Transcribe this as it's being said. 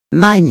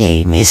My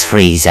name is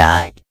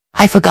Frieza.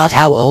 I forgot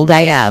how old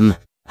I am.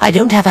 I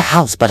don't have a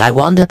house, but I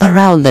wander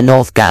around the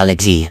North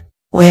Galaxy,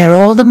 where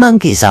all the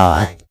monkeys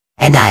are.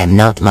 And I am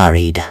not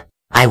married.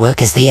 I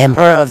work as the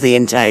emperor of the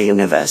entire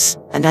universe,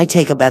 and I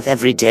take a bath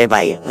every day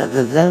by...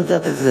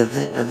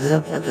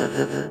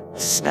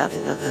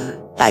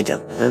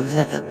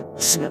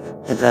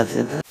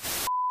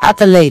 At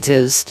the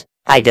latest,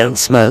 I don't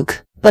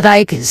smoke, but I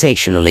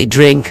occasionally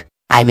drink.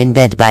 I'm in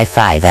bed by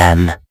 5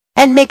 am.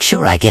 And make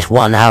sure I get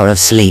 1 hour of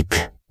sleep,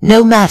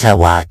 no matter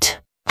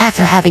what.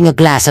 After having a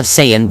glass of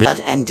Saiyan blood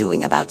and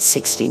doing about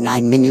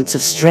 69 minutes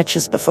of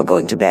stretches before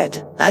going to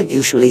bed, I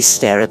usually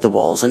stare at the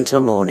walls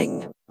until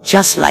morning.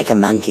 Just like a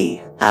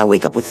monkey, I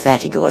wake up with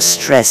fatigue or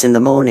stress in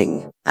the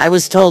morning. I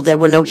was told there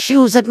were no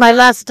shoes at my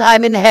last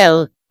time in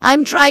hell.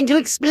 I'm trying to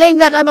explain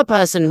that I'm a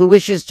person who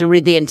wishes to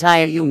rid the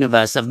entire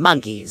universe of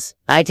monkeys.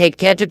 I take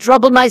care to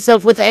trouble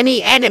myself with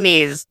any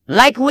enemies,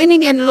 like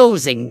winning and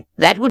losing.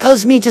 That would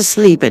cause me to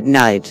sleep at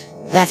night.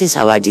 That is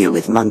how I deal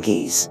with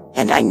monkeys,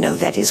 and I know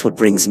that is what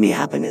brings me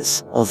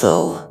happiness.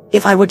 Although,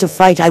 if I were to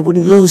fight, I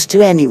wouldn't lose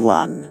to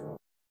anyone.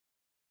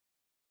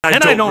 And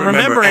I don't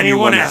remember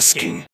anyone asking.